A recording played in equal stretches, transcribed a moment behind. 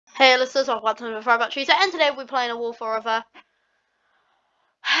Hey listeners, welcome back to another Throwback Tuesday, and today we're playing a Wolf Forever.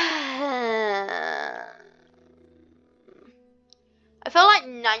 I feel like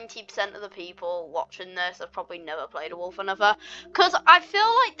 90% of the people watching this have probably never played a Wolf Another, because I feel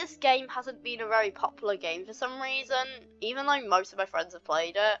like this game hasn't been a very popular game for some reason, even though most of my friends have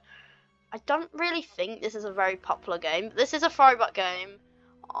played it. I don't really think this is a very popular game. This is a throwback game.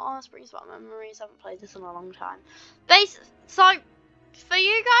 Oh, this brings back memories. I haven't played this in a long time. So, for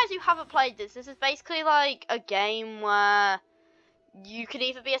you guys who haven't played this is basically like a game where you can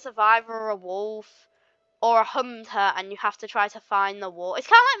either be a survivor or a wolf or a hunter, and you have to try to find the wolf. It's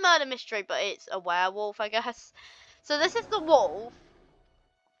kind of like murder mystery, but it's a werewolf, I guess. So this is the wolf,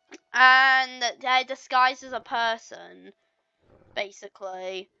 and they're disguised as a person,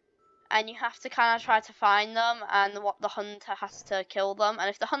 basically. And you have to kind of try to find them, and the hunter has to kill them. And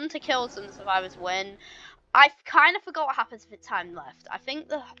if the hunter kills them, the survivors win. I kind of forgot what happens if it's time left. I think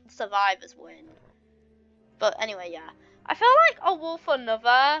the survivors win. But anyway, yeah. I feel like A Wolf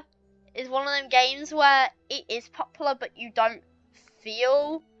Another is one of them games where it is popular, but you don't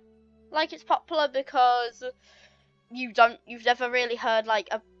feel like it's popular because you've never really heard like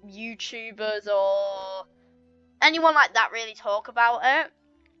YouTubers or anyone like that really talk about it.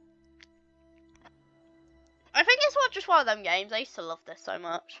 I think it's just one of them games. I used to love this so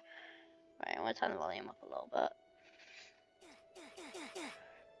much. Right, I'm going to turn the volume up a little bit.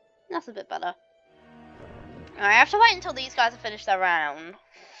 That's a bit better. Alright, I have to wait until these guys have finished their round.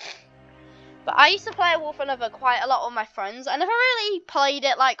 But I used to play A Wolf Another quite a lot with my friends. I never really played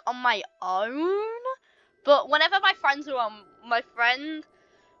it like on my own. But whenever my friends were on, my friends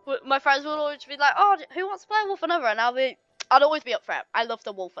would always be like, "Oh, who wants to play A Wolf Another?" And I'd always be up for it. I love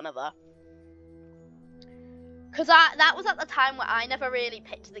The Wolf Another. Because that was at the time where I never really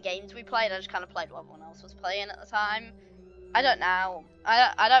picked the games we played. I just kind of played what everyone else was playing at the time. I don't now.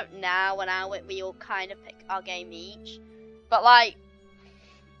 I don't now, and now we all kind of pick our game each. But like,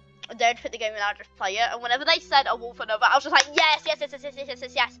 they'd pick the game and I'd just play it. And whenever they said A Wolf Another, I was just like, yes.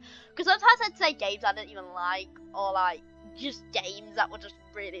 Because sometimes I'd say games I didn't even like, or like just games that were just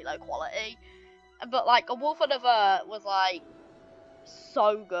really low quality. But like A Wolf Another was like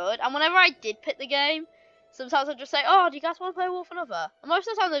so good. And whenever I did pick the game, sometimes I'd just say, "Oh, do you guys want to play A Wolf Another?" And most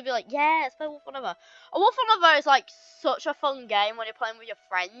of the time they'd be like, "Yeah, let's play A Wolf Another." A Wolf Another is like such a fun game when you're playing with your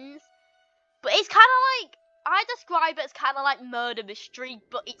friends. But it's kind of like, I describe it as kind of like murder mystery,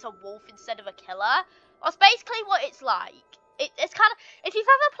 but it's a wolf instead of a killer. That's basically what it's like. It's kind of, if you've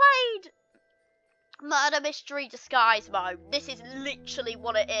ever played murder mystery disguise mode, this is literally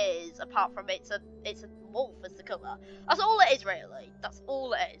what it is. Apart from it's a wolf as the killer. That's all it is, really. That's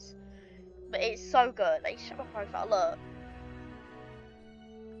all it is. But it's so good. Like, show my profile. Look.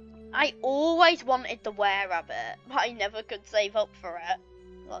 I always wanted the were-rabbit, but I never could save up for it.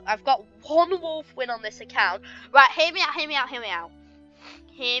 Look, I've got one wolf win on this account. Right, hear me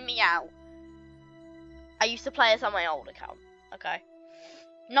out. I used to play this on my old account, okay?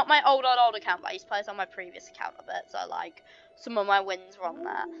 Not my old account, but I used to play this on my previous account a bit, so like, some of my wins were on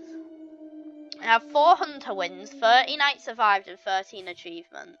there. I have 4 hunter wins, 30 nights survived, and 13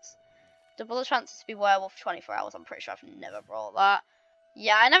 achievements. Double the chances to be werewolf 24 hours, I'm pretty sure I've never brought that.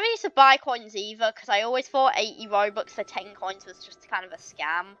 Yeah, I never used to buy coins either, because I always thought 80 Robux for 10 coins was just kind of a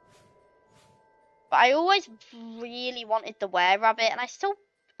scam. But I always really wanted the were-rabbit, and I still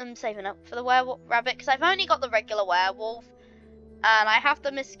am saving up for the were-rabbit, because I've only got the regular werewolf, and I have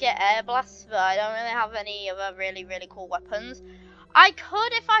the Misket Air Blast, but I don't really have any other really, really cool weapons. I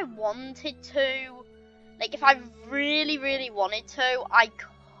could, if I wanted to, like, if I really, really wanted to, I could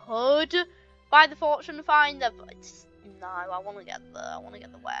buy the Fortune Finder, but no, I want to get the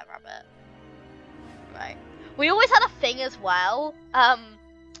were-rabbit. Right. We always had a thing as well.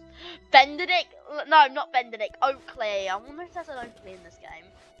 Benedict. No, not Benedict. Oakley. I wonder if there's an Oakley in this game.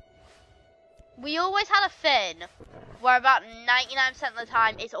 We always had a thing where about 99% of the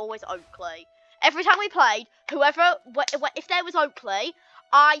time it's always Oakley. Every time we played, if there was Oakley,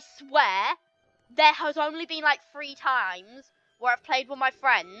 I swear there has only been like 3 times where I've played with my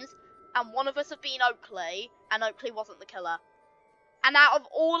friends, and one of us have been Oakley, and Oakley wasn't the killer. And out of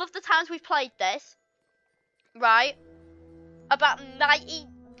all of the times we've played this, right, about 7%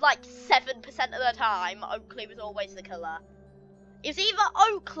 of the time, Oakley was always the killer. It was either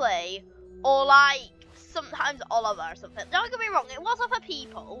Oakley or like sometimes Oliver or something. Don't get me wrong, it was other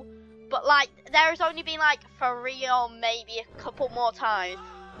people, but like there has only been like 3 or maybe a couple more times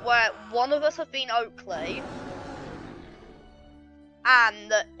where one of us has been Oakley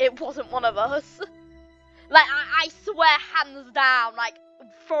and it wasn't one of us. Like, I swear, hands down, like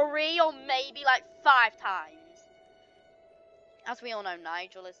 3 or maybe like 5 times. As we all know,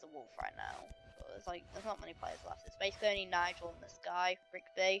 Nigel is the wolf right now. So there's not many players left. It's basically only Nigel and this guy,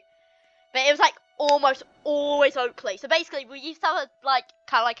 Rigby. But it was like almost always Oakley. So basically, we used to have a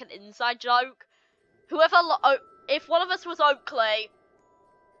kind of like an inside joke. If one of us was Oakley,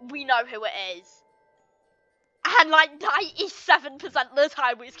 we know who it is. And like 97% of the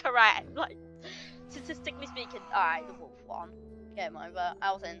time was correct. Like, statistically speaking, alright, the wolf won. Game over.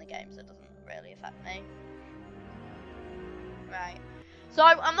 I was in the game, so it doesn't really affect me. Right. So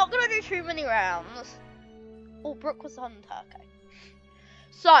I'm not gonna do too many rounds. Oh, Brooke was on okay.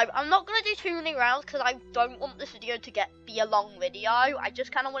 So I'm not gonna do too many rounds because I don't want this video to be a long video. I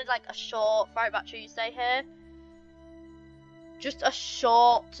just kind of wanted like a short Throwback Tuesday here. Just a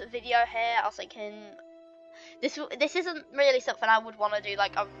short video here. I was thinking this isn't really something I would want to do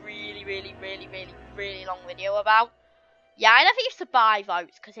like a really long video about. Yeah, I never used to buy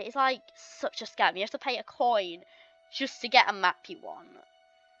votes because it is like such a scam. You have to pay a coin just to get a map you want.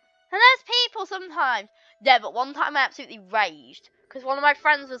 And there's people sometimes. Yeah, but one time I absolutely raged because one of my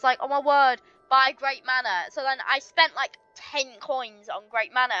friends was like, "Oh my word, buy Great Manor." So then I spent like 10 coins on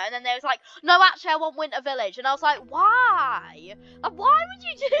Great Manor, and then they was like, "No, actually, I want Winter Village," and I was like, "Why? And why would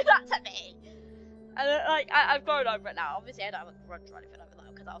you do that to me?" And like, I've grown over it now. Obviously, I don't have a grudge or anything over that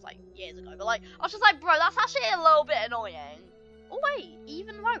because I was like years ago. But like, I was just like, bro, that's actually a little bit annoying. Oh wait,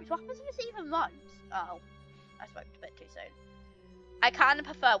 even votes. What happens if it's even votes? Oh, I spoke a bit too soon. I kind of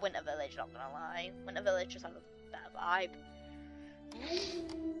prefer Winter Village, not gonna lie. Winter Village just has a better vibe.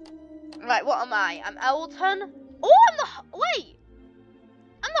 Right, what am I? I'm Elton. Oh, wait!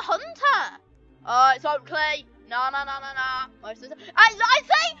 I'm the hunter! Oh, it's Oakley. No. Most of the I see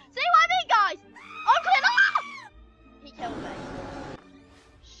what I mean, guys? Oakley, no! He killed me.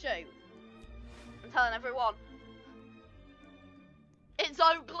 Shoot. I'm telling everyone. It's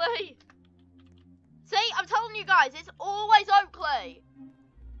Oakley. See, I'm telling you guys, it's always Oakley.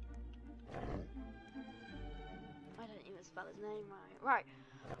 I don't even spell his name right. Right.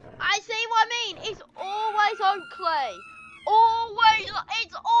 I see what I mean. It's always Oakley.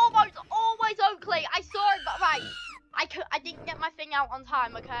 It's almost always Oakley. I saw it, but right. I didn't get my thing out on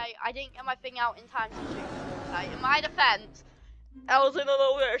time, okay? I didn't get my thing out in time to shoot. Okay? In my defense, I was in a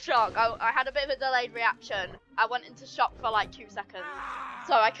little bit of shock. I had a bit of a delayed reaction. I went into shock for like 2 seconds,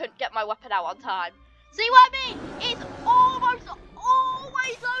 so I couldn't get my weapon out on time. See what I mean? It's almost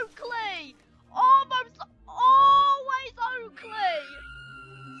always Oakley. Almost always Oakley.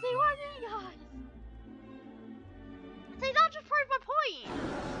 See what I mean, guys? See, that just proved my point.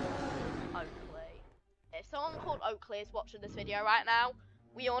 Oakley. If someone called Oakley is watching this video right now,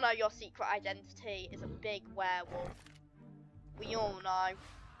 we all know your secret identity is a big werewolf. We all know.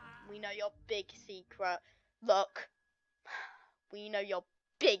 We know your big secret. Look. We know your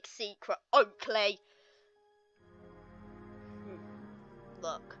big secret, Oakley.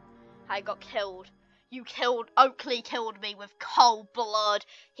 Look. I got killed. Oakley killed me with cold blood.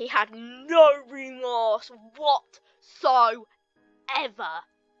 He had no remorse whatsoever.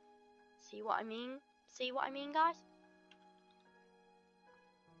 See what I mean? See what I mean, guys?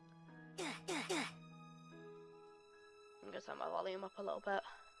 I'm gonna turn my volume up a little bit.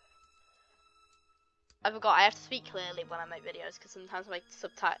 I forgot I have to speak clearly when I make videos because sometimes my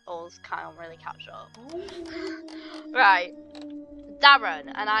subtitles can't really catch up. Right.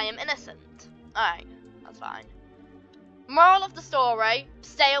 Darren, and I am innocent. Alright, that's fine. Moral of the story,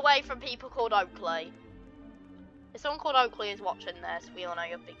 stay away from people called Oakley. If someone called Oakley is watching this, we all know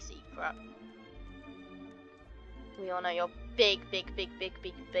your big secret. We all know your big secret.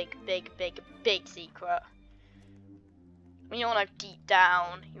 We all know deep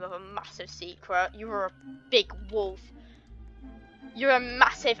down, you have a massive secret. You are a big wolf. You're a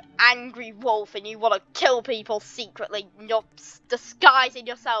massive angry wolf and you want to kill people secretly. You're disguising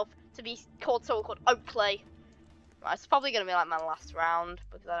yourself to be called someone called Oakley. Right, it's probably going to be like my last round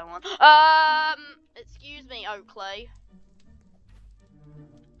because I don't want... excuse me, Oakley.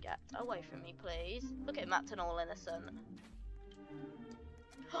 Get away from me, please. Look at him acting all innocent.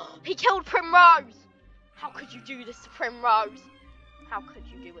 He killed Primrose! How could you do this to Primrose? How could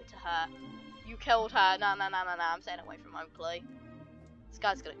you do it to her? You killed her. No. I'm staying away from Oakley. This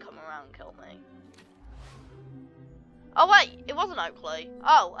guy's gonna come around and kill me. Oh wait, it wasn't Oakley.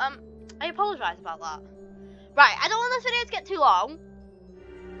 Oh, I apologise about that. Right, I don't want this video to get too long.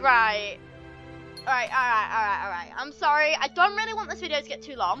 Right. Alright. I'm sorry. I don't really want this video to get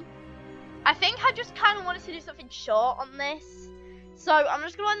too long. I think I just kind of wanted to do something short on this. So, I'm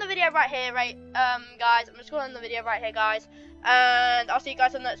just going to end the video right here, guys. I'm just going to end the video right here, guys. And I'll see you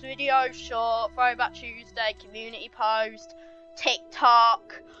guys in the next video. Short, Throwback Tuesday, community post,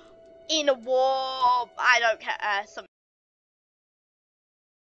 TikTok, in a war, I don't care, something.